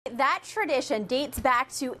that tradition dates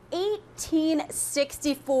back to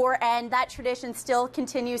 1864, and that tradition still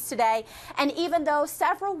continues today. And even though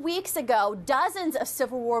several weeks ago dozens of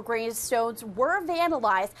Civil War gravestones were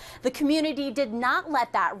vandalized, the community did not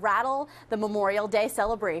let that rattle the Memorial Day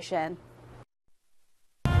celebration.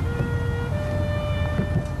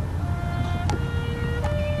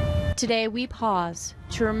 Today we pause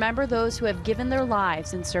to remember those who have given their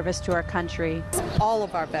lives in service to our country. All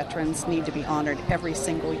of our veterans need to be honored every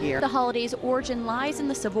single year. The holiday's origin lies in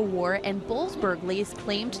the Civil War, and Boalsburg lays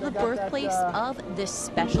claim to the birthplace of this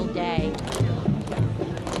special day.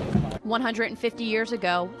 150 years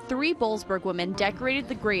ago, 3 Boalsburg women decorated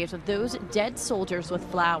the graves of those dead soldiers with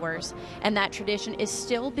flowers, and that tradition is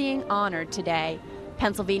still being honored today.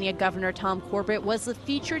 Pennsylvania Governor Tom Corbett was the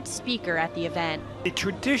featured speaker at the event. The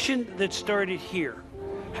tradition that started here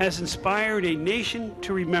has inspired a nation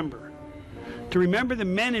to remember the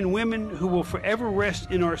men and women who will forever rest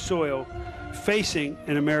in our soil, facing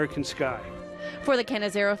an American sky. For the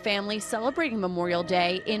Canizero family, celebrating Memorial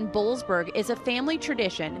Day in Boalsburg is a family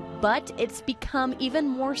tradition, but it's become even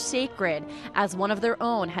more sacred as one of their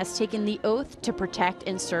own has taken the oath to protect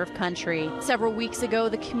and serve country. Several weeks ago,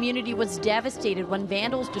 the community was devastated when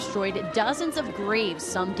vandals destroyed dozens of graves,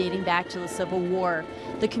 some dating back to the Civil War.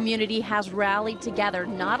 The community has rallied together,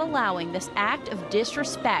 not allowing this act of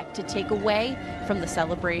disrespect to take away from the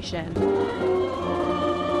celebration.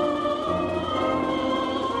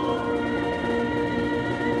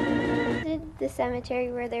 The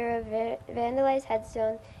cemetery where there are vandalized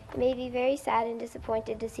headstones, it made me very sad and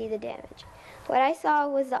disappointed to see the damage. What I saw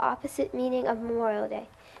was the opposite meaning of Memorial Day,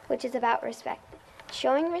 which is about respect.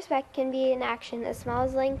 Showing respect can be an action as small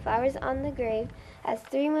as laying flowers on the grave, as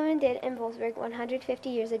 3 women did in Boalsburg 150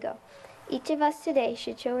 years ago. Each of us today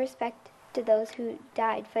should show respect to those who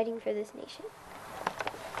died fighting for this nation.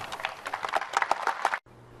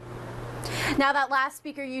 Now, that last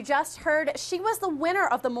speaker you just heard, she was the winner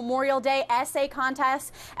of the Memorial Day essay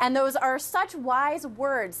contest, and those are such wise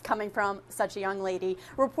words coming from such a young lady.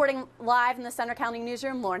 Reporting live in the Center County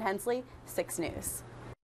Newsroom, Lauren Hensley, 6 News.